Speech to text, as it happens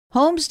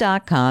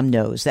Homes.com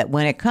knows that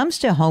when it comes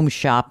to home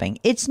shopping,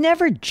 it's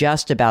never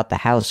just about the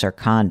house or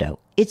condo.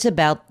 It's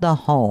about the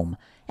home.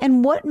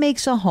 And what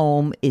makes a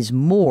home is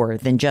more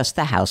than just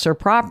the house or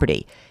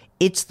property.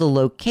 It's the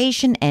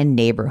location and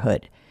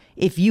neighborhood.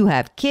 If you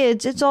have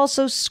kids, it's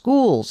also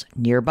schools,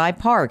 nearby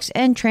parks,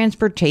 and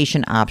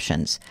transportation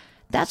options.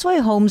 That's why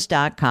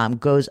Homes.com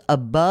goes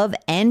above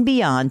and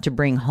beyond to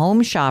bring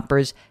home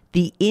shoppers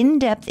the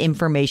in-depth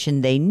information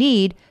they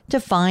need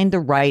to find the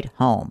right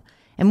home.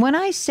 And when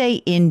I say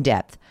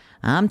in-depth,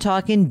 I'm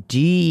talking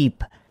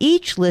deep.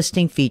 Each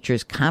listing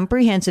features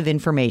comprehensive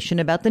information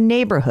about the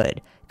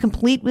neighborhood,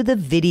 complete with a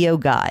video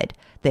guide.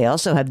 They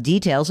also have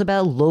details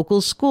about local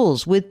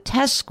schools with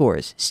test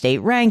scores, state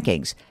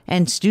rankings,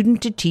 and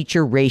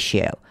student-to-teacher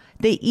ratio.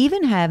 They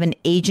even have an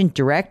agent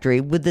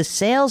directory with the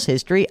sales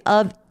history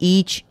of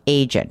each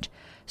agent.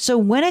 So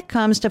when it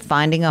comes to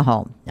finding a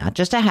home, not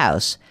just a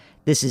house,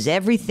 this is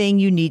everything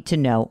you need to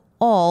know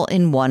all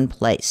in one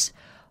place.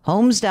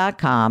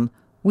 Homes.com.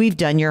 We've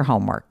done your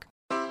homework.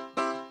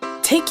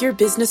 Take your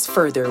business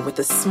further with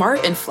the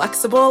smart and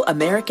flexible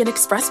American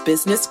Express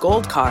Business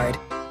Gold Card.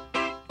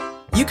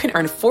 You can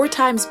earn 4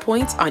 times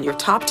points on your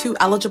top 2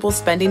 eligible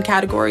spending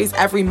categories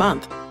every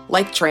month,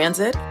 like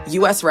transit,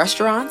 U.S.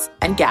 restaurants,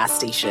 and gas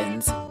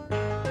stations.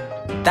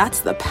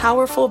 That's the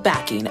powerful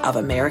backing of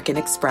American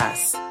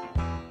Express.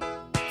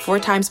 4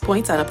 times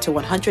points on up to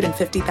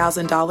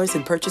 $150,000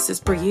 in purchases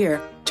per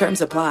year.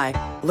 Terms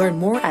apply. Learn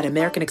more at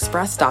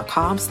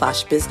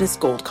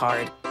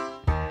americanexpress.com/businessgoldcard.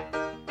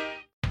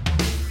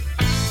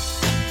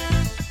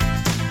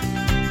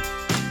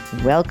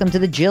 Welcome to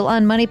the Jill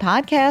on Money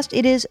podcast.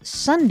 It is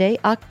Sunday,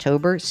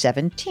 October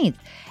 17th.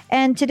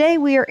 And today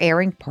we are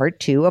airing part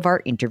 2 of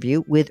our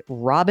interview with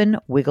Robin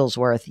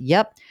Wigglesworth.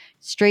 Yep,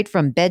 straight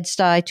from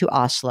Bed-Stuy to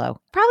Oslo.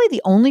 Probably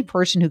the only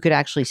person who could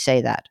actually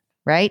say that,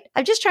 right?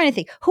 I'm just trying to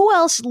think, who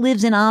else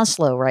lives in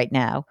Oslo right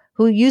now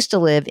who used to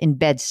live in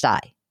Bed-Stuy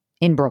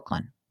in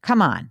Brooklyn?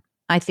 Come on.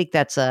 I think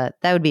that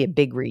would be a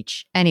big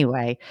reach.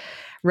 Anyway,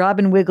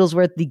 Robin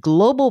Wigglesworth, the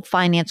global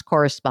finance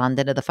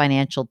correspondent of the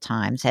Financial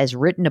Times, has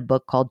written a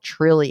book called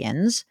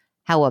Trillions: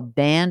 How a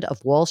Band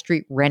of Wall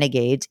Street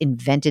Renegades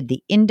Invented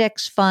the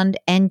Index Fund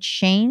and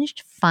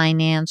Changed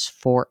Finance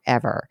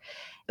Forever.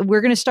 We're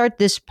going to start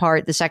the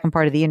second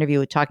part of the interview,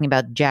 with talking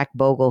about Jack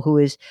Bogle, who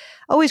is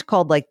always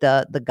called like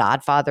the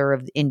godfather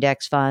of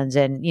index funds.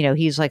 And, you know,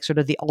 he's like sort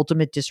of the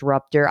ultimate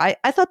disruptor. I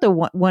thought the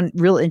one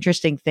real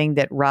interesting thing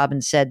that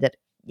Robin said that,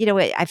 you know,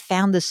 I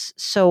found this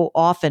so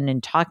often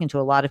in talking to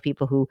a lot of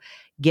people who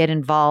get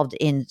involved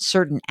in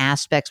certain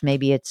aspects.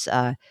 Maybe it's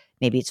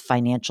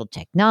financial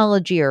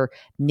technology, or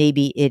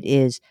maybe it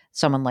is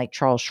someone like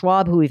Charles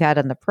Schwab, who we've had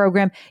on the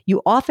program.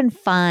 You often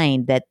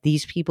find that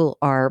these people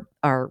are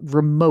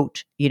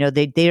remote. You know,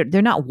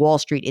 they're not Wall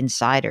Street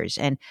insiders.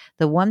 And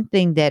the one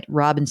thing that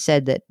Robin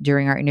said that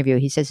during our interview,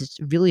 he says it's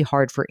really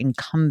hard for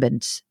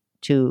incumbents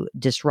to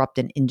disrupt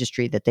an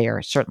industry that they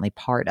are certainly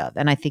part of.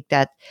 And I think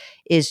that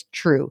is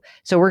true.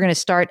 So we're going to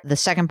start the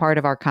second part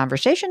of our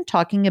conversation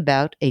talking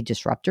about a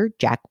disruptor,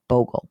 Jack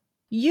Bogle.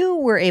 You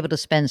were able to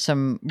spend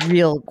some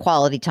real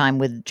quality time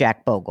with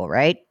Jack Bogle,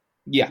 right?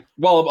 Yeah.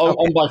 Well,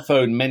 on my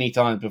phone many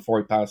times before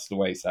he passed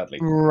away, sadly.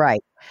 Right.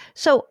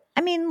 So,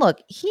 I mean, look,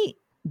 he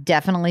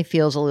definitely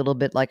feels a little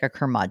bit like a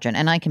curmudgeon,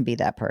 and I can be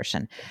that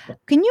person.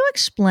 Can you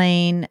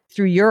explain,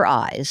 through your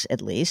eyes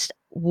at least,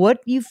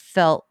 what you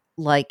felt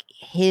like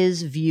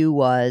his view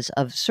was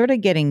of sort of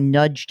getting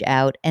nudged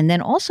out, and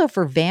then also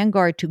for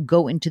Vanguard to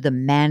go into the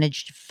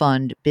managed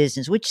fund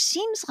business, which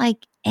seems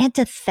like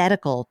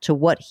antithetical to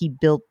what he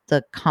built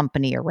the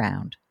company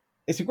around?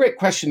 It's a great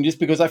question, just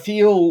because I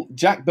feel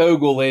Jack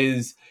Bogle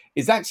is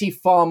actually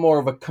far more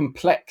of a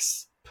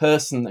complex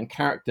person and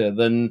character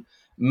than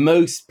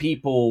most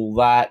people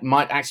that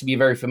might actually be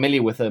very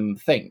familiar with him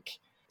think.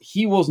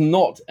 He was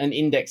not an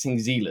indexing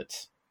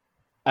zealot.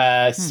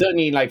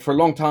 Certainly, like for a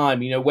long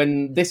time, you know,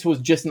 when this was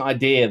just an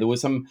idea, there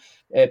was some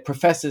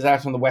professors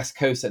out on the West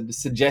Coast that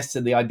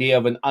suggested the idea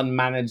of an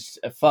unmanaged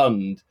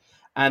fund.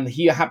 And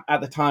he,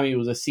 at the time, he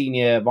was a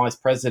senior vice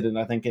president,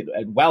 I think,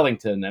 at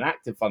Wellington, an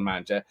active fund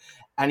manager.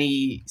 And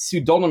he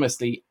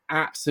pseudonymously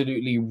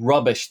absolutely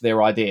rubbished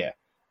their idea.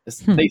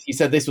 He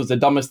said this was the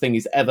dumbest thing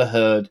he's ever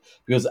heard,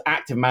 because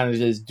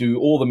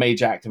all the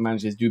major active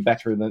managers do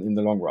better in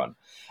the long run.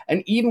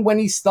 And even when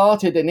he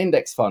started an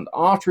index fund,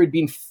 after he'd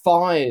been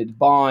fired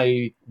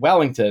by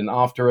Wellington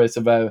after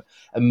a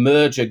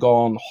merger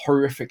gone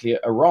horrifically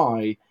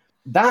awry,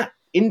 that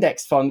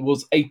index fund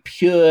was a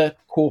pure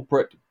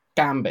corporate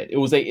gambit. It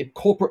was a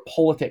corporate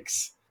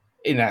politics,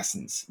 in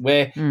essence,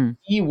 where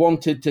he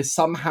wanted to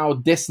somehow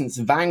distance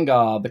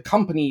Vanguard, the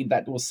company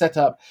that was set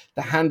up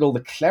to handle the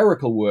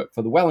clerical work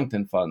for the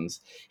Wellington funds.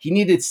 He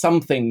needed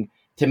something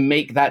to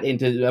make that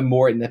into a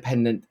more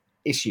independent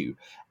issue.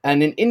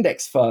 And an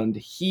index fund,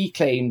 he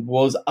claimed,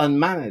 was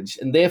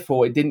unmanaged, and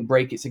therefore it didn't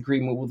break its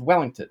agreement with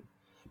Wellington.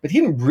 But he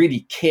didn't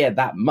really care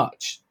that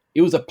much.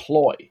 It was a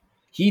ploy.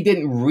 He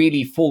didn't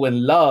really fall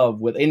in love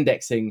with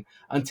indexing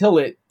until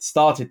it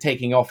started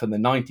taking off in the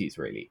 90s,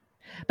 really.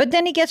 But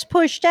then he gets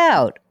pushed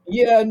out.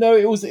 Yeah, no,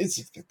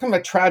 it's kind of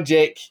a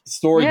tragic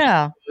story.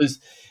 Yeah. Because,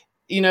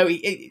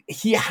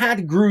 he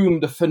had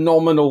groomed a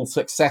phenomenal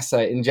successor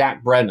in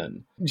Jack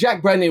Brennan.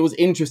 Jack Brennan was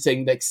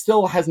interesting, that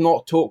still has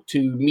not talked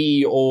to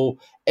me or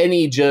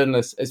any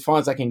journalist, as far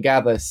as I can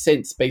gather,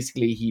 since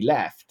basically he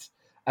left,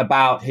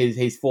 about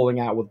his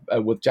falling out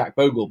with Jack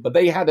Bogle. But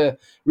they had a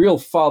real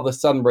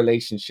father-son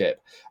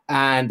relationship,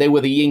 and they were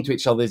the yin to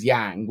each other's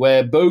yang,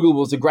 where Bogle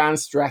was a grand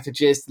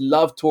strategist,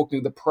 loved talking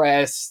to the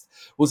press,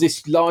 was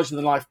this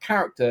larger-than-life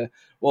character,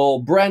 while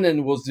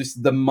Brennan was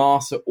just the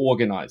master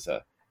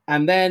organizer.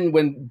 And then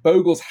when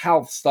Bogle's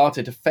health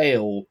started to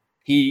fail,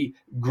 he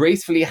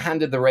gracefully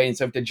handed the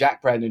reins over to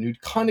Jack Brennan,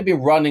 who'd kind of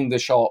been running the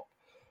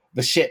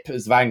ship,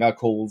 as Vanguard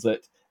calls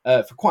it,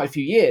 for quite a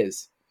few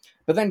years.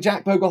 But then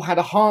Jack Bogle had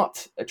a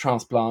heart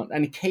transplant,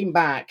 and he came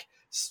back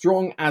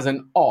strong as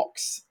an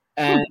ox.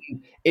 And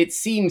it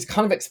seems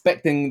kind of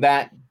expecting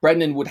that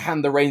Brennan would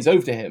hand the reins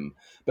over to him.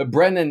 But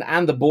Brennan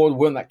and the board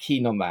weren't that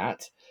keen on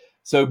that.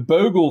 So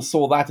Bogle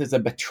saw that as a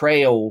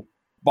betrayal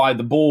by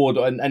the board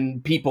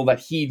and people that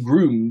he'd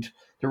groomed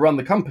to run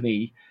the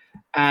company.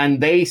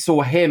 And they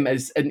saw him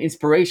as an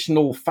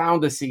inspirational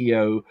founder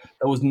CEO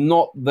that was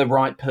not the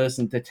right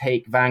person to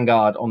take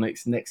Vanguard on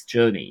its next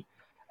journey.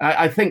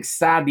 I think,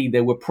 sadly,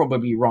 they were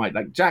probably right.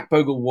 Like, Jack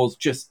Bogle was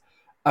just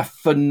a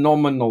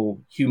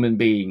phenomenal human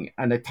being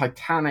and a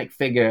titanic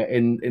figure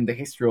in the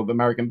history of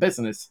American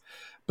business.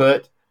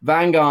 But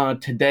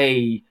Vanguard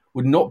today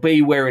would not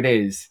be where it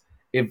is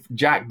if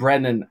Jack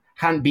Brennan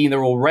hadn't been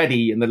there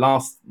already in the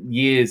last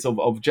years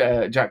of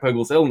Jack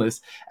Bogle's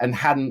illness and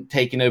hadn't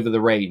taken over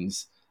the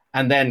reins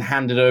and then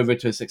handed over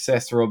to a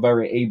successor of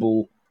very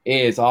able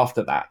heirs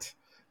after that.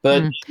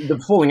 But the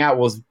falling out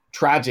was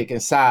tragic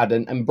and sad,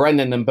 and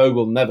Brennan and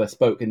Bogle never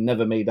spoke and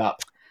never made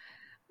up.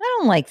 I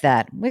don't like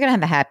that. We're going to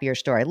have a happier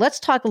story. Let's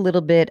talk a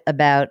little bit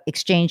about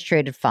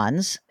exchange-traded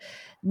funds,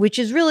 which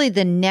is really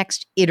the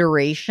next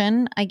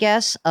iteration, I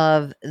guess,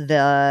 of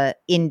the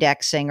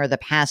indexing or the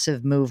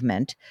passive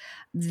movement.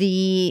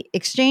 The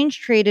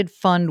exchange-traded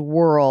fund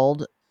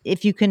world,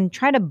 if you can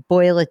try to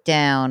boil it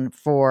down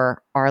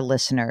for our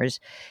listeners,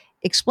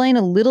 explain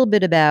a little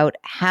bit about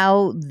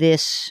how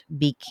this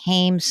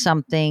became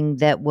something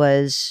that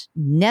was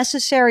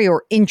necessary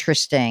or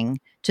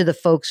interesting to the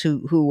folks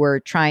who were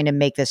trying to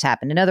make this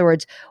happen. In other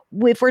words,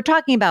 if we're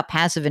talking about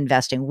passive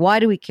investing, why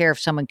do we care if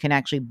someone can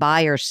actually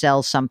buy or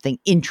sell something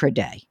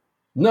intraday?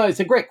 No, it's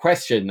a great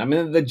question. I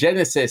mean, the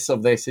genesis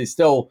of this is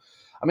still,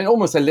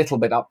 almost a little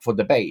bit up for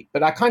debate.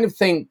 But I kind of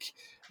think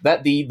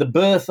that the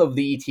birth of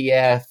the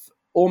ETF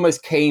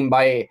almost came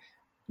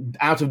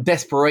out of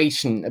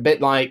desperation, a bit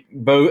like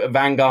the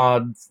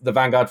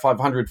Vanguard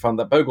 500 fund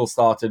that Bogle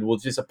started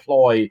was just a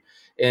ploy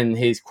in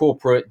his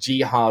corporate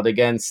jihad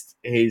against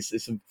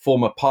his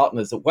former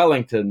partners at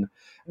Wellington.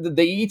 The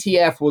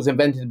ETF was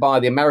invented by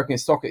the American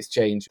Stock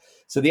Exchange.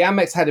 So the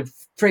Amex had a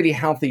pretty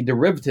healthy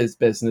derivatives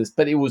business,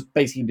 but it was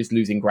basically just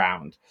losing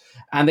ground.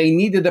 And they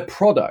needed a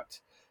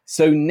product.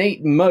 So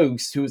Nate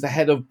Most, who was the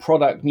head of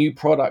new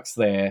products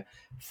there,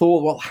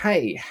 thought, well,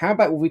 hey, how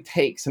about we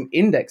take some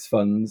index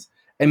funds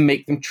and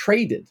make them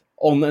traded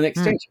on an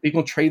exchange?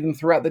 People trade them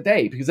throughout the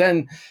day, because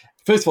then,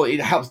 first of all, it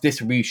helps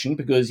distribution,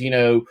 because,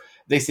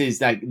 this is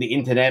like the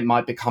internet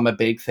might become a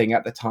big thing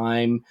at the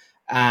time.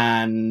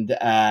 And,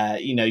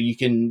 you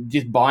can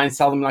just buy and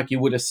sell them like you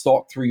would a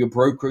stock through your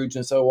brokerage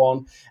and so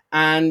on.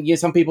 And,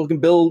 some people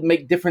can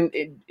make different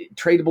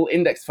tradable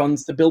index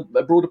funds to build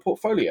a broader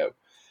portfolio.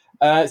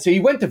 So he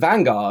went to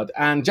Vanguard,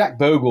 and Jack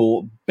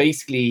Bogle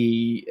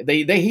basically,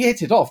 he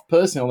hit it off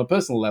personally on a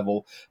personal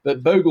level,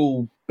 but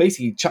Bogle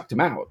basically chucked him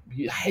out.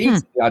 He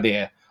hates the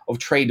idea of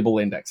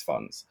tradable index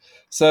funds.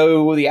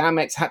 So the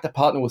Amex had to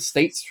partner with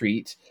State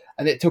Street,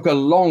 and it took a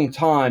long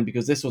time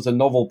because this was a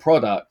novel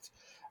product.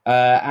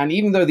 And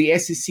even though the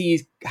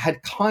SEC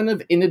had kind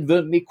of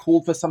inadvertently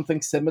called for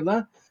something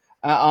similar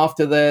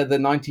after the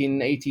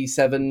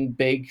 1987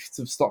 big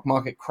sort of stock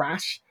market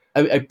crash,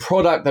 a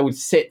product that would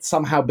sit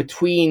somehow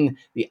between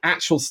the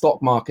actual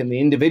stock market and the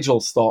individual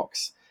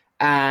stocks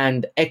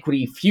and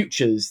equity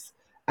futures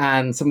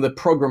and some of the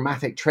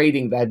programmatic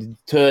trading that had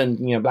turned,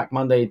 Black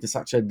Monday into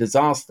such a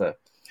disaster.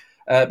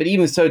 But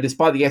even so,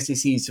 despite the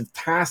SEC's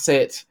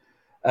tacit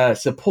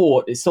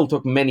support, it still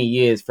took many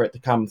years for it to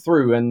come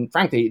through. And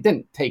frankly, it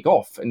didn't take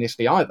off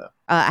initially either.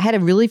 I had a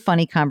really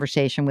funny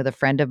conversation with a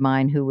friend of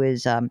mine who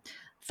is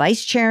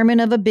vice chairman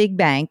of a big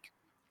bank.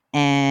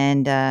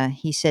 And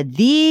he said,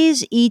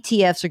 these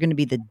ETFs are going to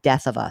be the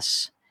death of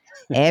us.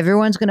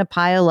 Everyone's going to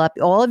pile up.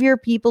 All of your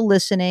people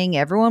listening,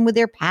 everyone with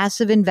their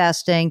passive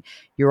investing,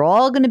 you're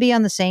all going to be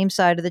on the same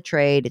side of the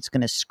trade. It's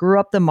going to screw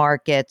up the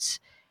markets.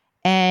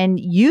 And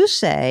you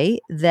say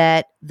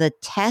that the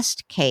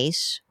test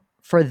case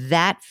for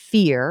that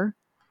fear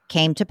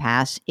came to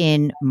pass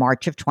in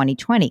March of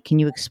 2020. Can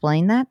you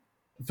explain that?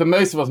 For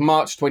most of us,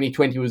 March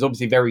 2020 was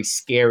obviously a very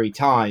scary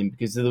time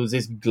because there was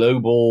this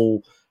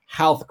global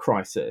health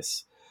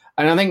crisis.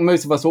 And I think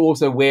most of us are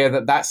also aware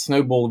that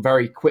snowballed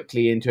very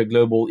quickly into a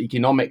global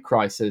economic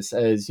crisis,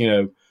 as,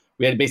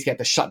 we basically had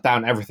to shut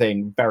down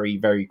everything very,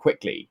 very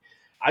quickly.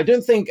 I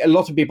don't think a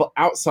lot of people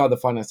outside the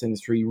finance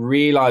industry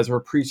realize or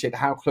appreciate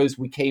how close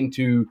we came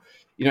to,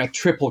 a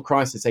triple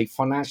crisis, a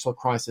financial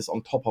crisis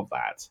on top of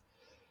that.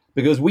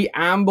 Because we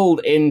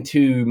ambled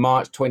into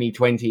March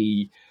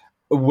 2020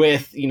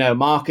 with,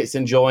 markets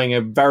enjoying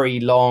a very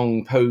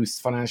long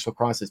post-financial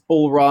crisis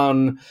bull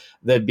run.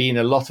 There'd been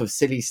a lot of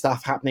silly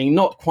stuff happening,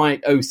 not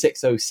quite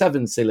 06,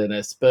 07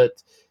 silliness,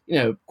 but,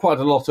 quite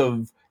a lot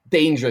of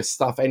dangerous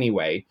stuff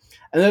anyway.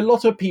 And a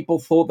lot of people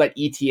thought that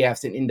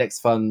ETFs and index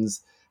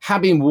funds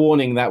have been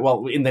warning that,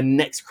 well, in the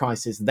next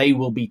crisis, they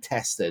will be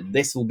tested.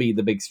 This will be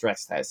the big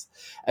stress test.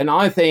 And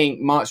I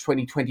think March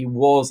 2020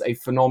 was a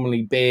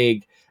phenomenally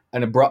big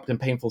and abrupt and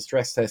painful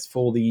stress test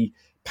for the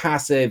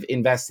passive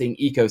investing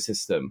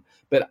ecosystem.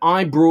 But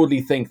I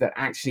broadly think that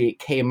actually it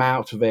came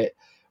out of it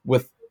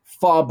with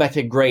far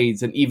better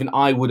grades than even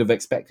I would have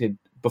expected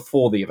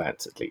before the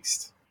event, at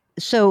least.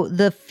 So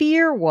the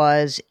fear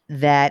was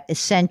that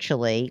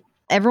essentially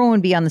everyone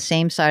would be on the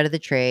same side of the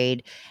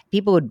trade.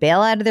 People would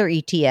bail out of their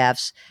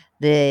ETFs.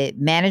 The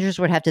managers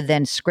would have to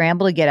then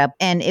scramble to get up,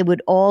 and it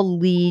would all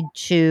lead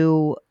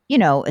to,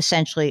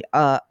 essentially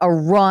a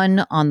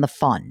run on the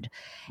fund.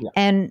 Yeah.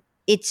 And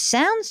it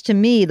sounds to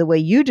me, the way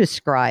you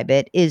describe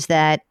it, is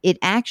that it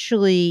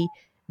actually,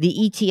 the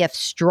ETF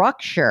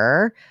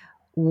structure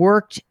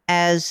worked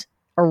as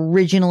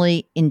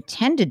originally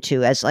intended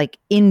to, as like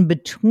in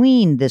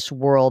between this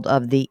world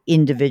of the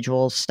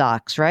individual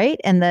stocks, right?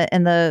 And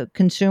the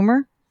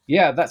consumer.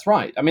 Yeah, that's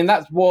right. I mean,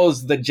 that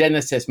was the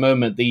genesis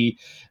moment, the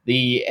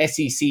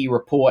SEC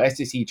report,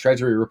 SEC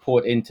Treasury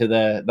report into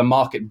the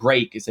market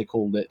break, as they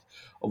called it,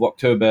 of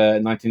October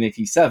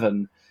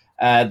 1987,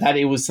 that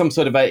it was some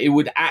sort of it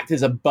would act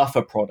as a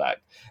buffer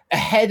product.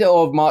 Ahead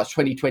of March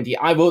 2020,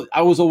 I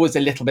was always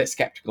a little bit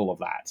skeptical of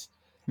that.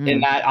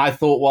 In that I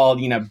thought, well,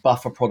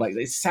 buffer product,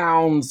 it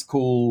sounds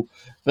cool,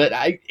 but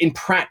in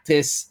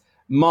practice,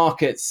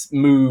 markets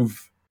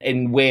move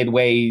in weird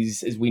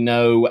ways, as we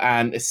know,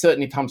 and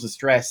certainly in times of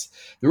stress,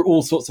 there are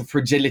all sorts of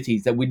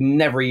fragilities that we'd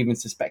never even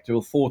suspected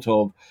or thought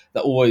of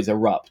that always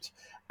erupt.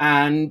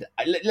 And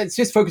let's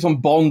just focus on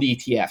bond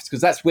ETFs,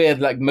 because that's where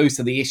like most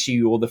of the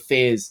issue or the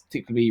fears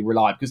typically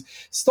rely, because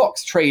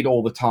stocks trade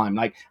all the time.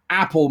 Like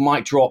Apple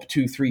might drop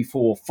 2, 3,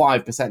 4,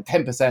 5%,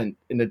 10%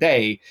 in a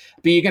day,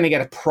 but you're going to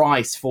get a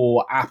price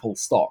for Apple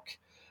stock.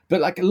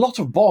 But like a lot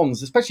of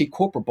bonds, especially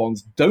corporate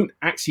bonds, don't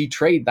actually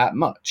trade that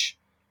much.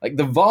 Like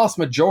the vast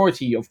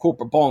majority of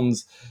corporate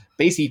bonds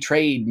basically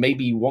trade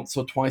maybe once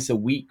or twice a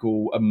week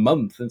or a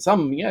month. And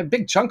some, a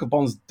big chunk of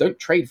bonds don't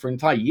trade for an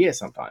entire year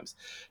sometimes.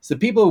 So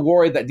people are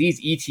worried that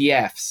these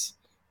ETFs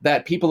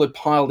that people had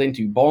piled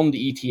into, bond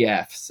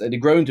ETFs, that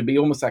had grown to be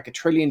almost like $1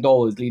 trillion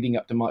leading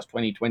up to March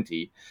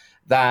 2020,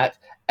 that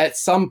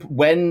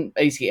when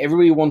basically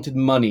everybody wanted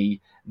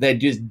money,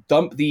 they'd just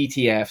dump the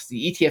ETFs.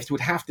 The ETFs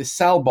would have to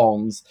sell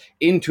bonds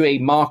into a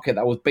market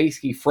that was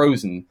basically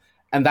frozen,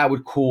 and that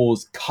would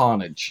cause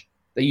carnage.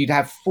 That you'd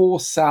have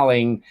forced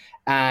selling,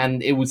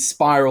 and it would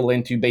spiral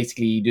into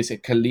basically just a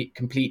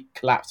complete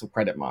collapse of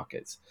credit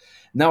markets.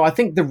 Now, I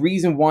think the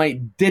reason why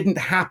it didn't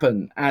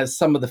happen, as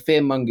some of the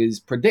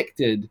fearmongers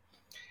predicted,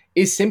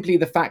 is simply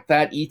the fact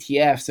that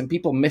ETFs, and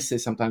people miss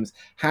this sometimes,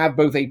 have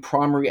both a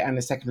primary and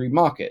a secondary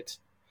market.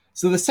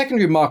 So the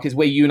secondary market is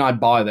where you and I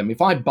buy them.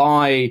 If I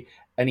buy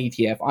an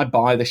ETF, I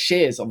buy the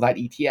shares of that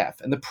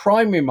ETF. And the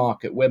primary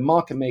market, where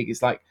market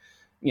makers like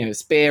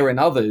Spear and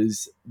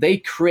others, they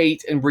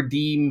create and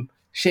redeem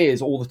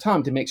shares all the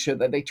time to make sure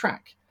that they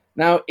track.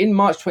 Now, in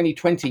March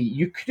 2020,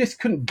 you just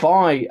couldn't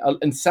buy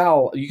and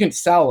sell. You couldn't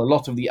sell a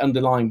lot of the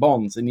underlying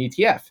bonds in the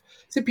ETF.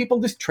 So people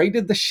just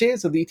traded the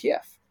shares of the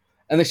ETF.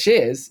 And the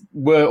shares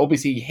were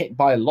obviously hit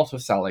by a lot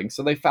of selling,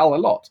 so they fell a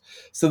lot.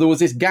 So there was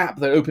this gap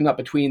that opened up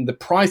between the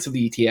price of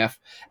the ETF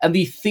and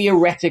the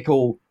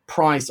theoretical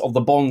price of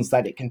the bonds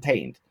that it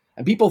contained.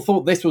 And people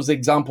thought this was an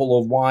example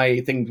of why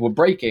things were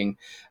breaking.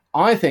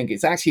 I think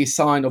it's actually a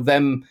sign of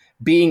them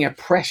being a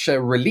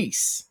pressure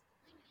release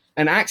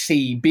and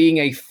actually being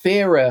a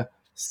fairer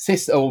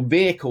system or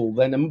vehicle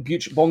than a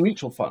bond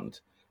mutual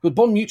fund. Because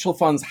bond mutual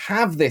funds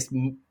have this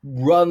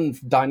run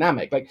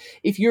dynamic. Like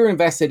if you're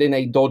invested in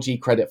a dodgy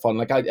credit fund,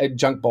 like a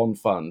junk bond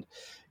fund,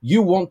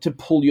 you want to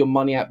pull your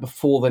money out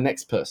before the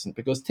next person,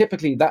 because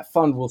typically that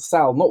fund will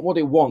sell not what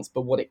it wants,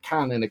 but what it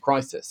can in a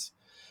crisis.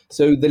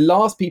 So the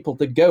last people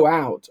to go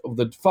out of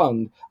the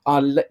fund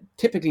are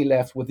typically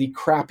left with the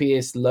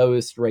crappiest,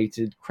 lowest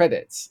rated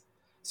credits.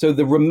 So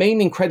the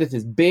remaining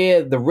creditors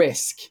bear the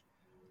risk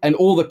and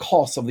all the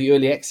costs of the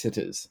early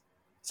exiters.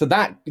 So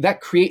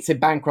that creates a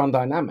bank run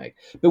dynamic.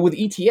 But with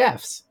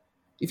ETFs,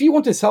 if you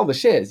want to sell the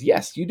shares,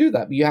 yes, you do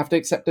that, but you have to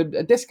accept a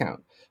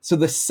discount. So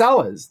the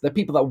sellers, the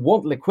people that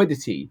want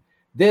liquidity,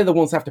 they're the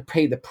ones that have to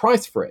pay the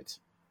price for it,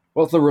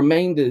 whilst the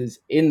remainders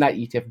in that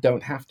ETF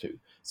don't have to.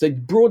 So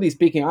broadly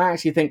speaking, I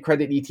actually think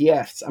credit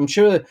ETFs, I'm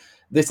sure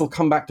this will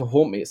come back to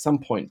haunt me at some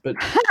point, but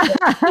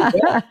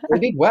they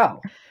did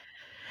well.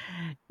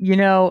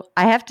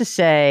 I have to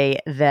say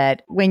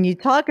that when you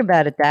talk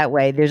about it that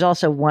way, there's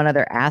also one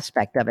other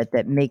aspect of it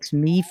that makes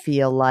me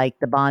feel like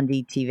the bond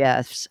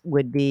ETFs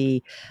would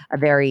be a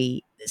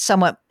very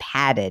somewhat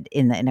padded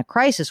in a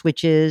crisis,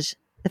 which is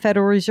the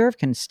Federal Reserve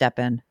can step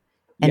in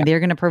and they're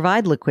going to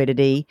provide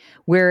liquidity.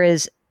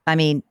 Whereas, I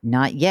mean,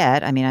 not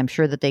yet. I mean, I'm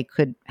sure that they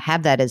could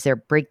have that as their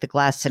break the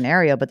glass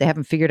scenario, but they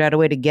haven't figured out a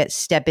way to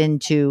step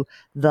into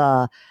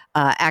the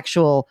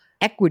actual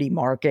equity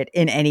market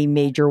in any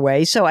major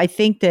way. So I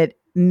think that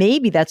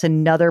maybe that's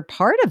another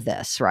part of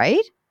this,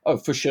 right? Oh,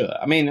 for sure.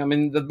 I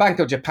mean, the Bank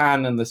of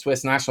Japan and the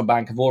Swiss National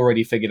Bank have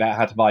already figured out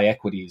how to buy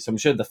equities. I'm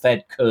sure the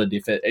Fed could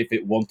if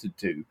it wanted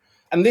to.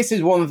 And this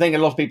is one thing a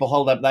lot of people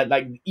hold up, that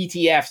like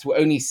ETFs were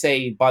only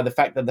saved by the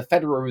fact that the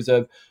Federal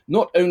Reserve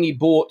not only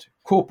bought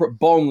corporate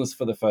bonds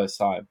for the first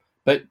time,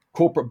 but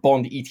corporate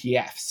bond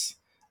ETFs.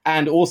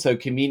 And also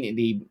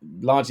conveniently,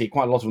 largely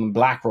quite a lot of them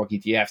BlackRock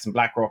ETFs, and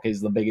BlackRock is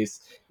the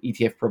biggest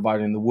ETF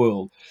provider in the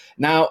world.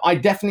 Now, I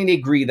definitely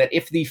agree that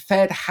if the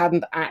Fed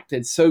hadn't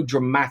acted so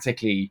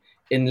dramatically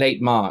in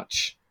late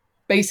March,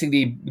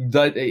 basically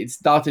it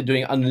started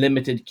doing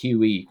unlimited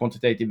QE,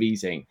 quantitative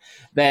easing,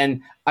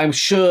 then I'm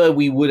sure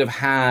we would have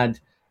had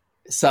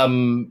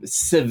some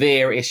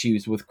severe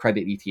issues with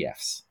credit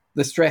ETFs.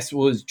 The stress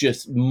was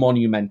just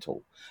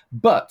monumental.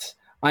 But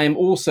I am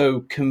also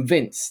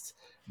convinced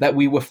that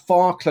we were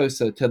far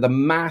closer to the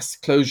mass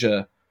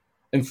closure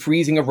and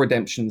freezing of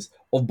redemptions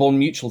of bond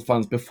mutual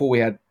funds before we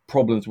had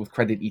problems with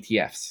credit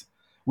ETFs.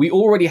 We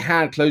already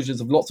had closures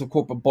of lots of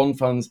corporate bond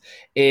funds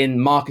in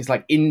markets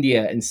like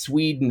India and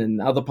Sweden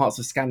and other parts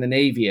of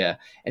Scandinavia.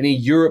 And in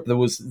Europe, there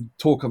was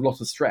talk of a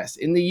lot of stress.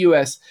 In the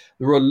US,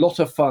 there were a lot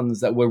of funds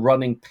that were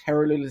running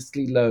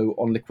perilously low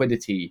on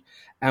liquidity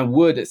and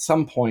would at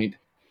some point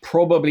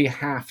probably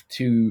have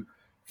to,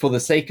 for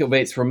the sake of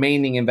its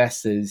remaining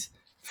investors,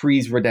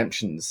 freeze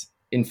redemptions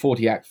in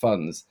 40 Act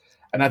funds.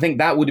 And I think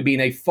that would have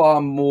been a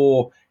far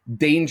more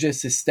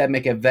dangerous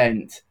systemic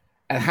event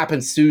and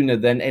happened sooner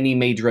than any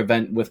major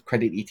event with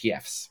credit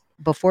ETFs.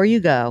 Before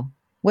you go,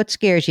 what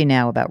scares you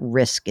now about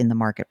risk in the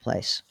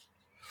marketplace?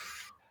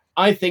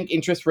 I think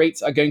interest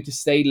rates are going to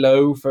stay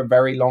low for a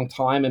very long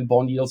time, and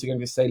bond yields are going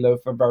to stay low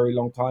for a very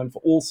long time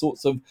for all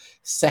sorts of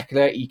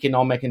secular,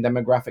 economic, and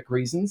demographic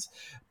reasons.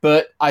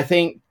 But I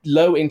think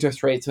low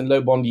interest rates and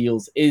low bond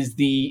yields is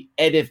the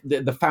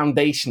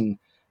foundation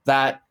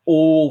that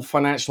all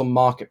financial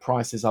market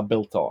prices are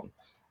built on.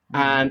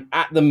 And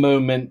at the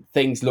moment,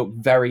 things look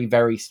very,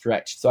 very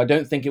stretched. So I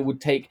don't think it would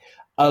take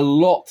a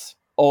lot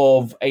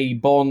of a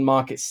bond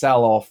market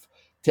sell-off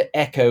to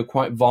echo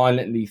quite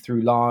violently through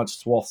large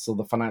swaths of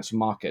the financial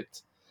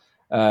market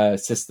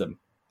system.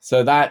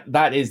 So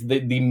that is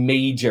the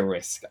major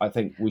risk I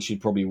think we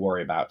should probably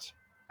worry about.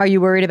 Are you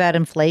worried about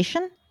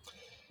inflation?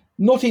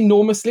 Not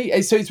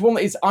enormously. So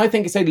I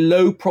think it's a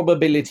low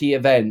probability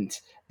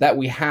event that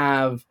we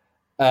have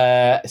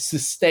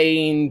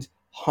sustained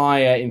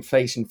higher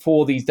inflation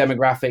for these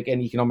demographic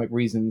and economic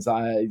reasons.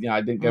 I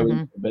didn't go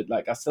into, but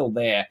like are still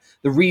there.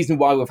 The reason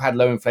why we've had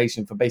low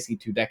inflation for basically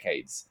 2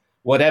 decades,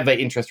 whatever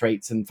interest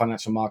rates and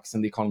financial markets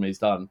and the economy has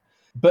done.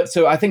 But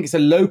so I think it's a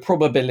low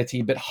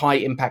probability but high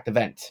impact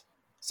event.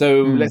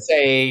 So let's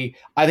say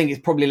I think it's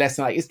probably less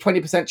than it's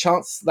 20%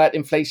 chance that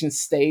inflation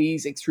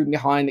stays extremely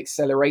high and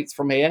accelerates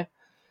from here,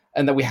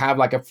 and that we have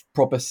like a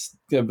proper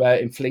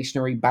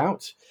inflationary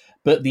bout.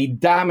 But the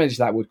damage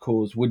that would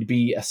cause would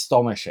be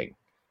astonishing.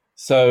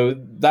 So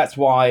that's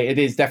why it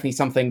is definitely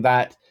something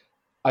that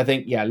I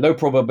think, low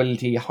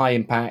probability, high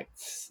impact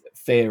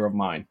fear of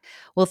mine.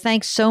 Well,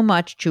 thanks so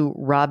much to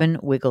Robin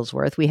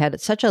Wigglesworth. We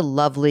had such a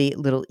lovely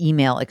little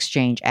email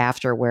exchange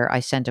after where I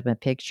sent him a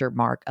picture,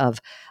 Mark, of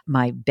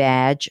my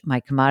badge, my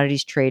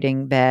commodities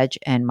trading badge,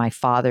 and my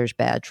father's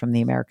badge from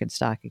the American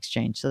Stock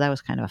Exchange. So that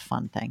was kind of a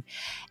fun thing.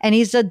 And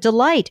he's a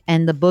delight.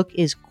 And the book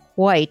is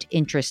quite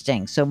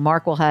interesting. So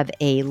Mark will have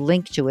a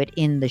link to it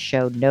in the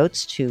show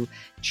notes to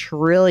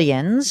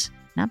Trillions,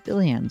 not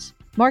Billions.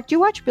 Mark, do you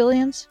watch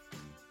Billions?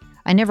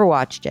 I never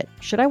watched it.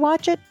 Should I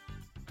watch it?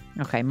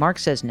 Okay, Mark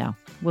says no.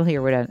 We'll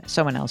hear what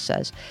someone else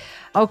says.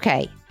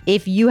 Okay,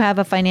 if you have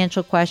a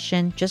financial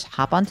question, just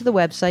hop onto the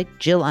website,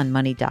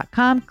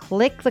 jillonmoney.com,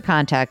 click the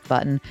contact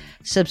button,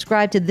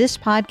 subscribe to this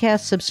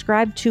podcast,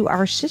 subscribe to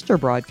our sister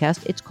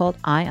broadcast. It's called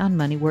Eye on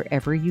Money,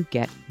 wherever you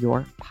get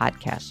your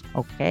podcasts.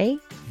 Okay,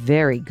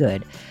 very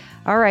good.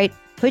 All right,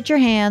 put your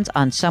hands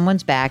on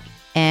someone's back,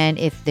 and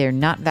if they're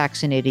not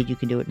vaccinated, you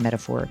can do it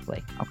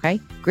metaphorically.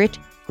 Okay, grit,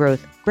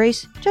 growth,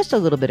 grace, just a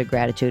little bit of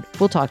gratitude.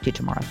 We'll talk to you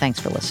tomorrow. Thanks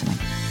for listening.